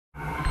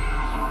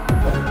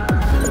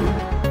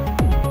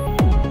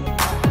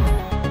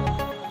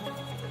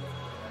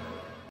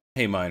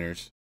Hey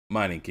miners,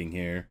 Mining King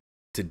here.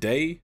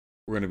 Today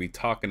we're going to be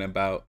talking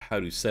about how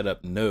to set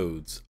up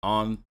nodes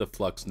on the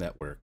Flux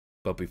network.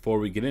 But before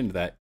we get into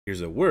that,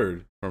 here's a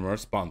word from our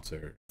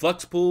sponsor.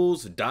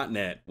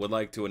 FluxPools.net would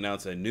like to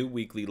announce a new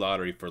weekly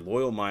lottery for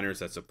loyal miners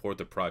that support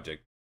the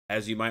project.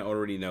 As you might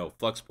already know,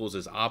 FluxPools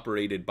is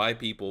operated by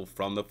people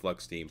from the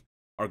Flux team.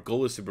 Our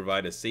goal is to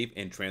provide a safe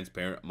and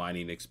transparent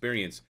mining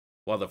experience.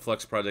 While the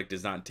Flux project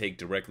does not take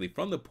directly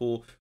from the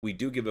pool, we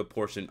do give a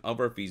portion of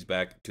our fees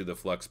back to the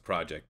Flux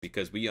project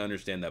because we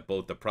understand that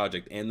both the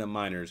project and the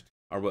miners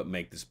are what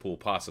make this pool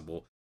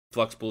possible.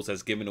 Flux Pools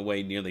has given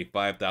away nearly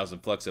 5,000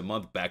 Flux a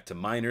month back to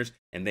miners,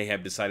 and they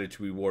have decided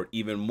to reward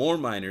even more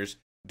miners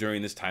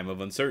during this time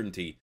of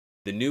uncertainty.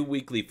 The new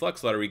weekly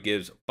Flux lottery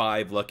gives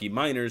 5 lucky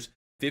miners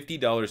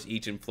 $50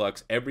 each in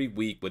Flux every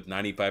week with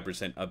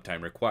 95%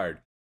 uptime required.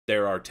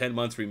 There are 10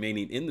 months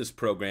remaining in this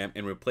program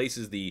and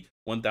replaces the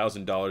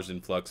 $1,000 in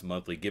Flux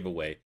monthly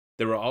giveaway.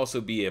 There will also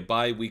be a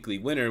bi-weekly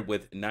winner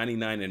with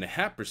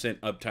 99.5%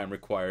 uptime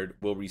required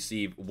will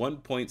receive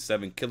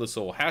 1.7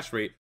 kilosol hash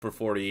rate for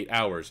 48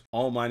 hours.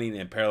 All mining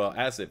and parallel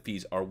asset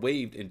fees are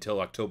waived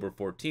until October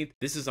 14th.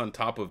 This is on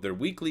top of their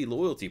weekly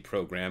loyalty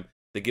program.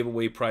 The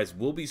giveaway prize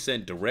will be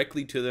sent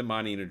directly to their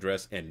mining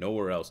address and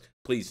nowhere else.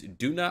 Please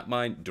do not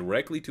mine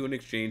directly to an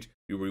exchange.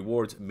 Your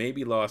rewards may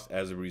be lost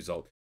as a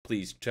result.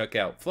 Please check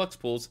out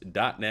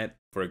fluxpools.net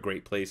for a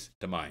great place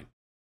to mine.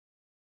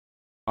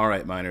 All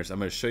right, miners, I'm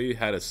going to show you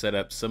how to set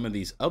up some of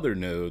these other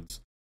nodes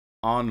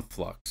on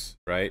Flux,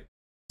 right?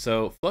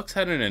 So Flux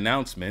had an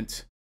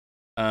announcement.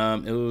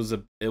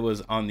 It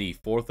was on the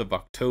 4th of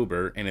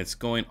October, and it's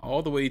going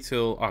all the way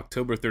till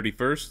October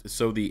 31st.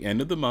 So the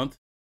end of the month,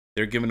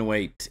 they're giving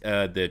away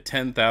the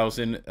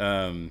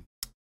 10,000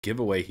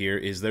 giveaway here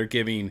is they're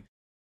giving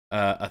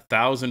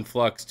 1,000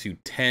 Flux to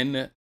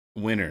 10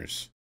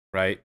 winners,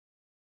 right?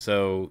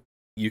 So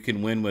you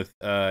can win with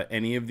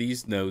any of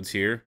these nodes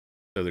here.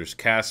 So there's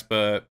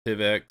Caspa,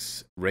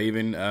 Pivex,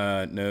 Raven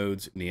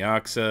nodes,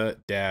 Neoxa,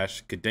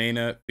 Dash,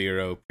 Cadena,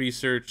 Firo,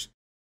 Presearch,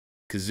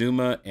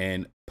 Kazuma,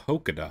 and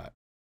Polkadot.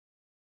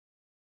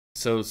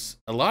 So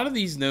a lot of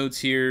these nodes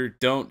here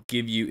don't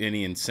give you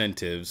any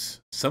incentives.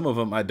 Some of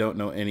them I don't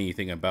know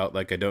anything about,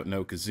 like I don't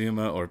know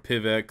Kazuma or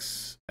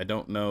Pivex. I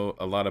don't know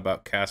a lot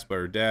about Caspa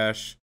or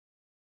Dash.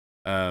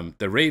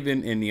 The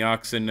Raven and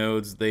Neoxa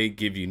nodes, they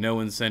give you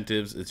no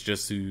incentives. It's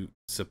just to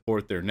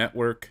support their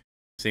network.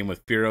 Same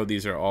with Firo.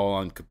 These are all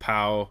on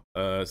Kapow.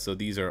 So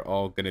these are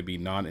all going to be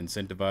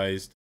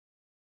non-incentivized.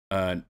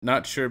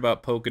 Not sure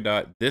about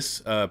Polkadot.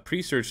 This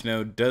pre-search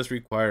node does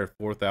require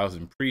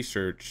 4,000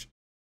 pre-search.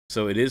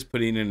 So it is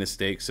putting in a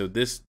stake. So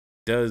this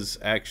does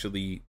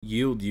actually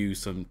yield you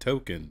some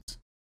tokens.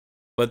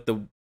 But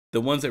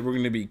the ones that we're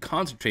going to be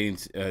concentrating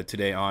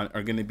today on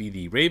are going to be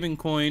the Raven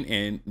coin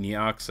and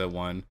Neoxa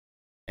one.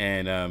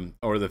 And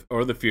or the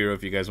Firo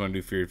if you guys want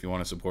to do Firo if you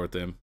want to support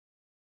them.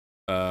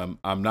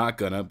 I'm not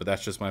gonna, but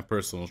that's just my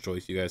personal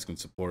choice. You guys can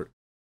support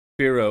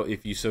Firo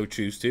if you so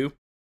choose to.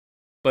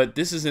 But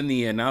this is in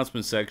the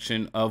announcement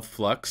section of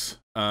Flux.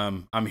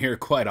 I'm here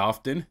quite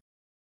often.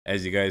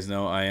 As you guys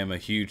know, I am a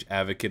huge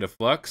advocate of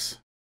Flux.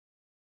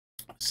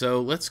 So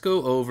let's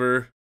go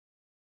over.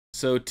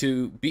 So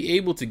to be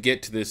able to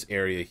get to this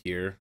area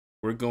here,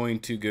 we're going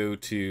to go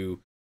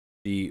to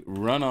the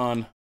run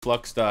on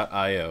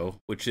flux.io,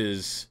 which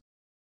is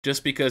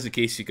just because in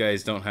case you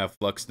guys don't have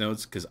Flux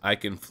nodes, because I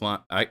can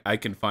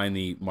find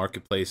the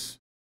marketplace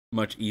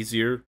much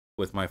easier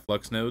with my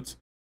Flux nodes.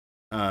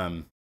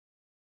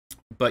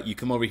 But you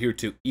come over here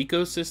to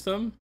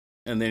ecosystem,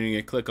 and then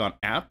you're gonna click on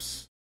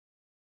apps,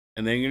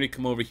 and then you're gonna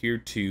come over here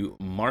to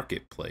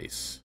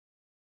marketplace.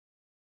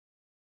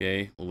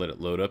 Okay, we'll let it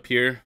load up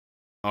here.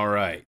 All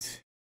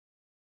right.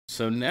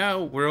 So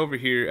now we're over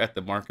here at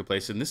the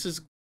marketplace, and this is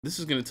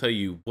gonna tell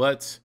you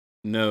what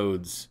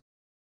nodes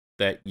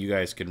that you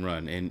guys can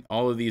run, and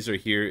all of these are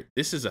here.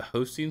 This is a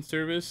hosting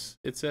service,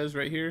 it says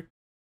right here.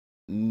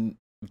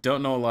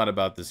 Don't know a lot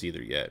about this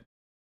either yet.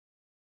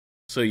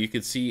 So you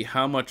can see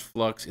how much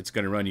Flux it's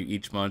going to run you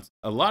each month.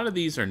 A lot of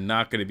these are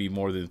not going to be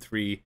more than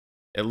 3.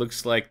 It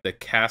looks like the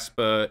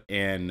Caspa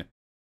and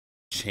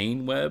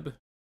Chainweb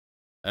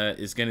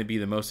is going to be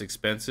the most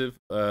expensive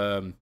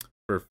for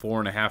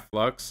 4.5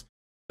 Flux.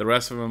 The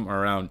rest of them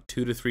are around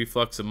 2 to 3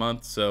 Flux a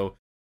month, so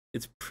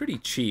it's pretty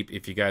cheap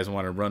if you guys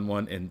want to run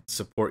one and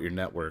support your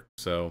network.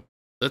 So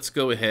let's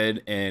go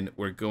ahead and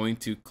we're going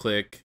to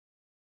click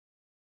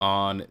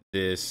on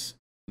this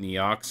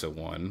Neoxa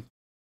one.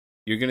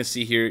 You're going to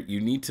see here, you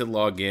need to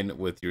log in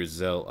with your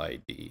Zelle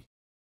ID.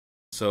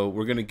 So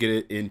we're going to get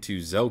it into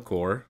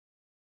Zelcore.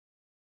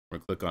 We're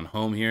going to click on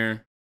home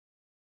here.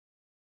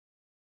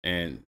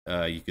 And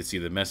you can see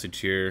the message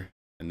here.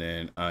 And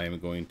then I'm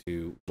going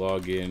to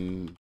log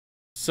in.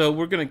 So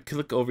we're going to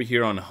click over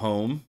here on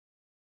home.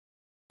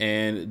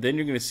 And then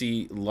you're going to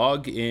see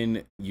log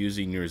in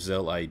using your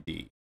Zelle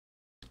ID.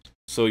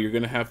 So you're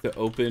going to have to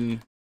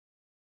open.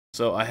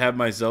 So I have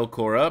my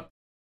Zelcore up,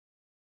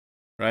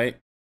 right?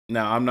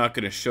 Now I'm not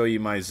going to show you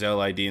my Zelle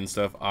ID and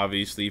stuff,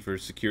 obviously for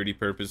security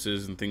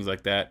purposes and things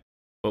like that.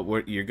 But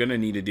what you're going to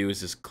need to do is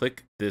just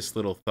click this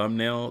little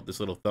thumbnail, this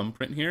little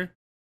thumbprint here,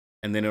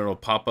 and then it'll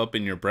pop up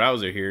in your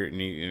browser here,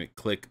 and you're going to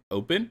click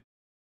open.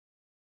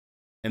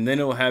 And then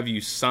it'll have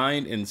you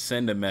sign and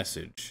send a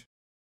message.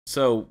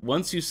 So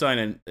once you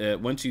sign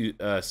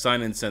and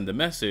sign and send the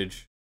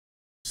message,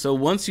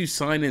 once you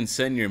sign and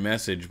send your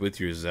message with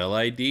your Zelle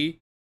ID,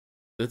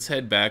 let's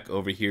head back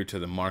over here to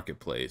the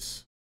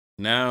marketplace.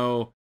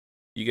 Now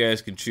you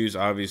guys can choose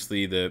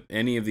obviously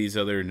any of these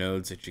other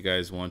nodes that you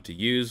guys want to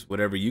use,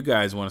 whatever you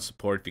guys want to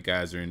support. If you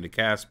guys are into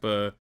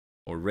Caspa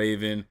or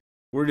Raven,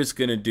 we're just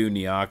gonna do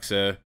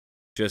Neoxa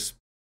just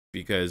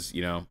because,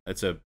 you know,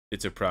 it's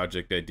a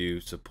project I do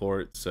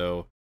support.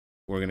 So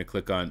we're gonna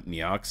click on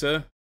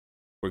Neoxa.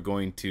 We're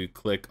going to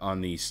click on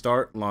the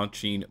Start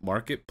Launching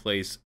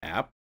Marketplace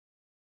app.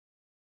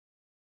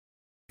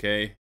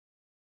 Okay.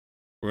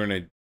 We're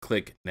going to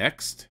click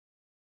Next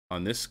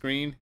on this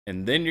screen.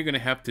 And then you're going to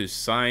have to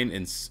sign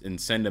and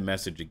send a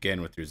message again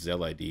with your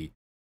Zelle ID.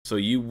 So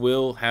you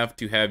will have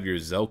to have your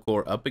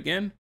Zelcore up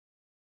again.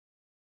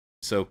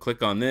 So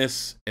click on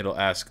this. It'll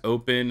ask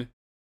Open.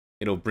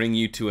 It'll bring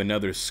you to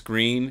another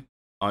screen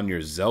on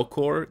your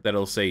Zelcore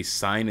that'll say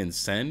Sign and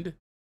Send.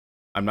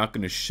 I'm not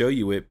going to show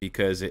you it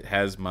because it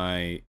has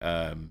my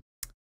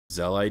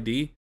Zelle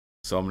ID.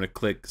 So I'm going to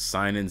click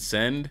Sign and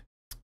Send,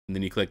 and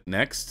then you click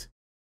Next.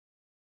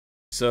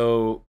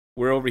 So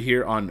we're over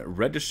here on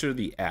Register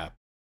the app.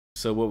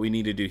 So what we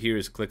need to do here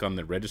is click on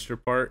the register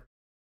part,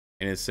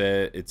 and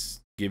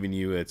it's giving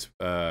you its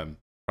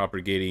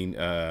propagating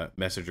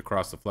message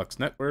across the Flux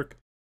network.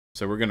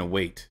 So we're going to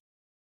wait.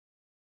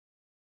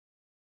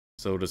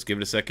 So just give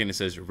it a second. It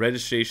says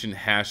registration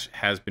hash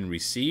has been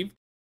received.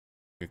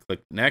 We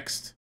click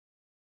Next.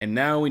 And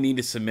now we need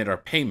to submit our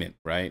payment,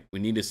 right? We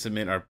need to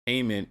submit our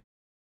payment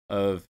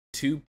of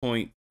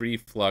 2.3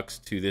 Flux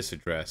to this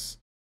address.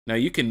 Now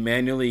you can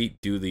manually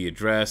do the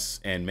address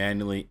and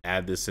manually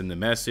add this in the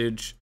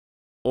message.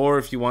 Or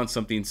if you want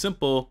something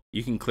simple,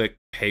 you can click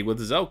Pay with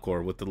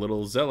Zelcore with the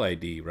little Zelle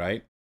ID,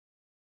 right?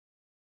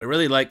 I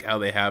really like how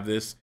they have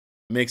this.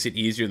 It makes it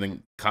easier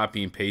than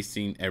copy and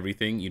pasting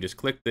everything. You just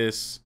click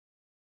this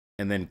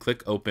and then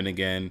click Open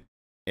again.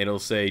 It'll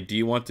say, do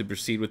you want to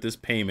proceed with this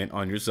payment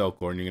on your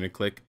Zelcore? And you're going to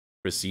click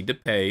Proceed to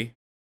Pay.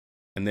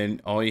 And then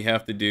all you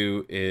have to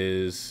do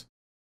is,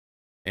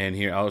 and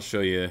here, I'll show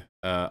you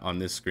on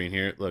this screen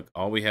here. Look,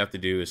 all we have to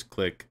do is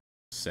click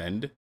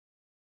Send.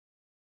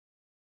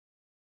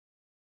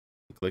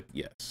 Click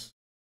Yes.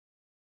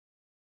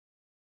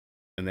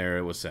 And there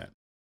it was sent.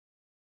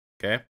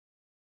 Okay.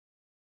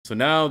 So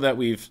now that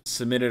we've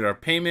submitted our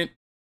payment,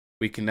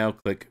 we can now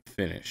click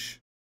Finish.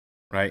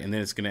 Right? And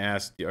then it's going to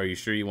ask, are you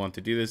sure you want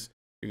to do this?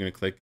 You're going to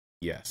click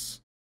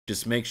Yes.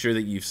 Just make sure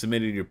that you've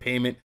submitted your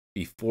payment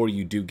before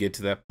you do get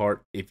to that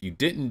part. If you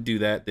didn't do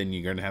that, then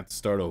you're going to have to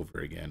start over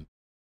again.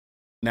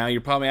 Now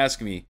you're probably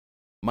asking me,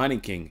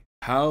 Mining King,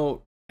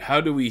 how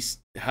do we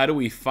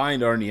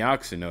find our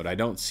Neoxa node? I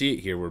don't see it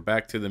here. We're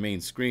back to the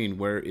main screen.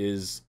 Where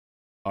is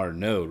our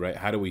node, right?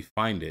 How do we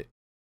find it?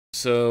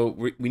 So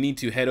we need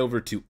to head over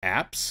to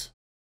Apps,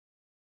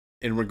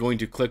 and we're going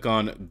to click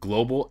on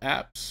Global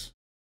Apps.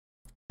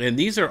 And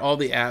these are all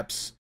the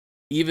apps,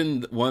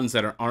 even the ones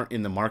that aren't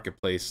in the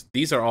marketplace.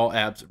 These are all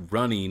apps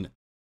running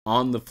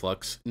on the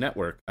Flux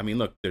network. I mean,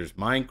 look, there's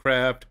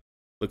Minecraft.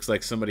 Looks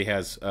like somebody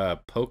has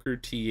Poker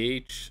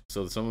TH.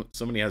 So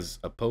somebody has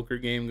a poker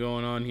game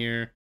going on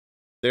here.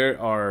 There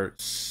are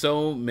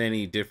so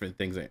many different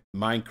things. Like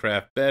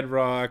Minecraft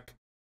Bedrock,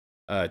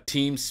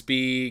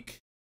 TeamSpeak.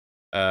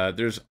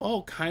 There's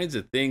all kinds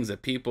of things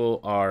that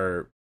people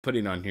are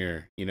putting on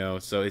here, you know.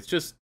 So it's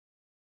just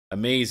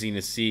amazing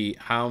to see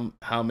how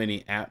many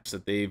apps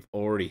that they've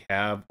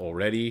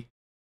already.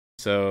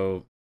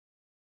 So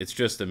it's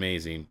just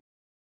amazing.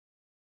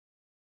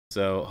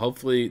 So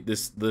hopefully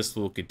this list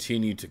will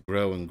continue to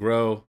grow and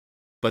grow.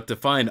 But to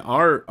find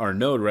our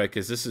node, right,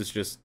 because this is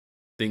just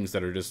things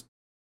that are just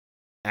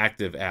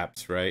active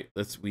apps, right?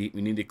 We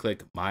need to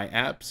click My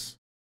Apps.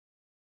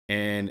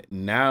 And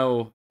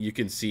now you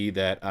can see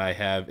that I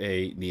have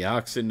a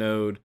Neoxa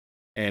node.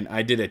 And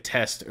I did a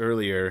test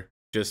earlier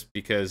just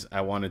because I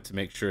wanted to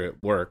make sure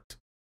it worked,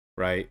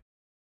 right?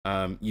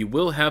 You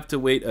will have to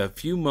wait a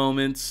few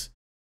moments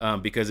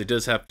because it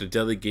does have to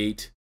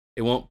delegate.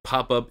 It won't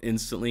pop up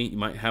instantly. You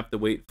might have to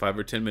wait 5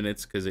 or 10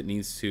 minutes because it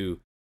needs to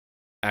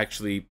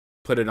actually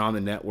put it on the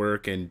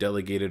network and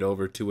delegate it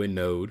over to a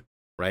node,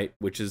 right?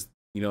 Which is,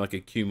 you know, like a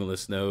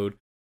Cumulus node.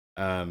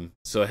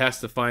 So it has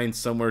to find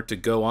somewhere to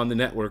go on the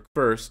network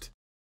first.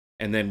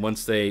 And then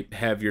once they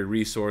have your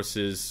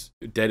resources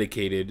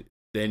dedicated,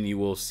 then you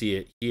will see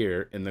it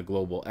here in the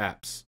global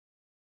apps.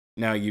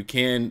 Now you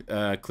can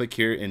click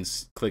here and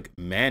click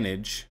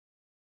Manage.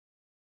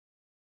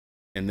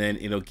 And then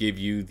it'll give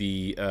you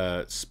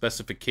the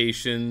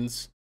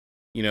specifications,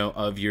 you know,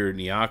 of your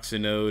Neoxa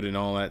node and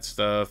all that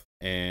stuff.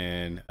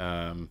 And,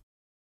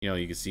 you know,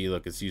 you can see,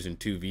 look, it's using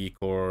 2 V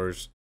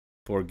cores,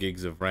 4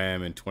 gigs of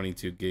RAM, and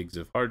 22 gigs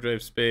of hard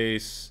drive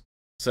space.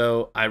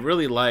 So I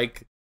really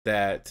like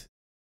that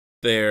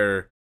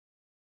they're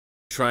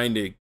trying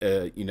to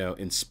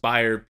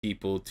inspire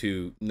people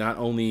to not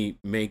only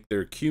make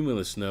their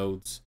Cumulus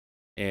nodes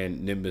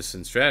and Nimbus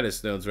and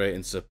Stratus nodes, right,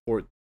 and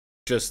support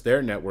just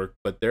their network,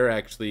 but they're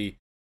actually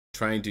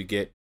trying to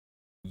get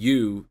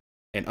you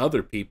and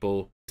other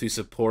people to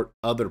support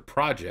other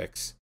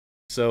projects.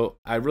 So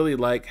I really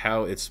like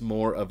how it's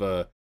more of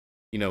a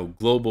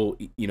global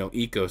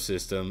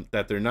ecosystem,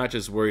 that they're not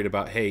just worried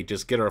about, hey,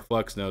 just get our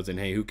Flux nodes and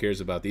hey, who cares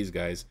about these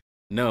guys.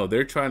 No,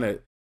 they're trying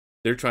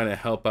to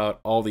help out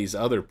all these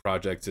other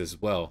projects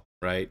as well,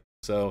 right?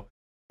 So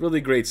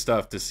really great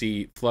stuff to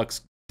see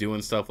Flux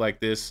doing stuff like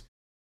this,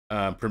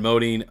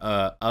 promoting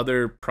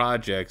other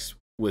projects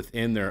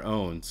within their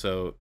own.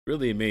 So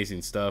really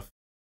amazing stuff.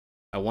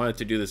 I wanted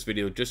to do this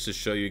video just to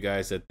show you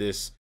guys that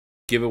this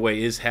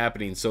giveaway is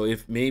happening. So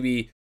if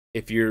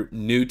you're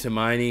new to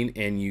mining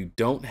and you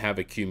don't have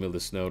a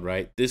Cumulus node,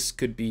 right, this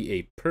could be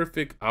a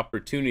perfect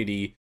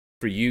opportunity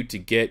for you to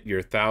get your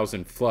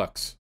 1,000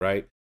 Flux,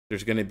 right?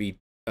 There's going to be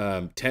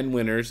 10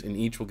 winners, and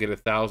each will get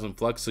 1,000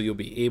 Flux, so you'll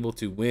be able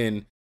to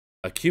win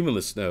a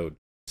Cumulus node.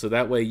 So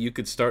that way you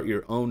could start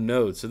your own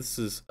node. So this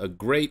is a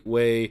great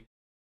way.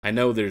 I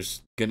know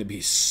there's going to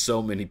be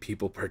so many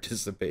people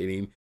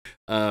participating,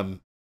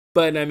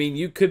 but I mean,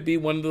 you could be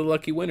one of the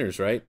lucky winners,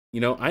 right?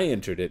 I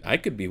entered it. I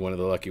could be one of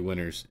the lucky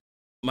winners.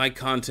 My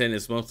content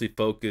is mostly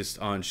focused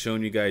on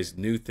showing you guys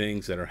new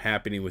things that are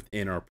happening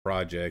within our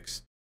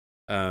projects.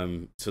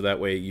 So that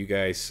way you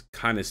guys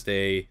kind of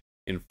stay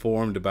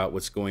informed about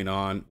what's going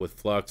on with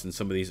Flux and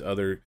some of these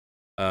other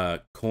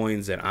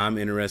coins that I'm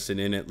interested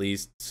in, at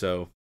least.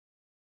 So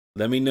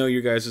let me know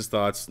your guys'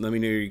 thoughts. Let me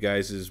know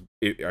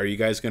are you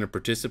guys going to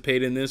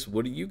participate in this?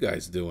 What are you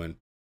guys doing?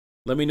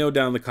 Let me know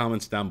down in the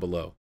comments down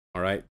below.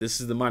 All right, this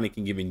is the Mining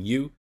King giving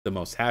you the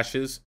most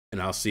hashes,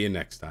 and I'll see you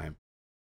next time.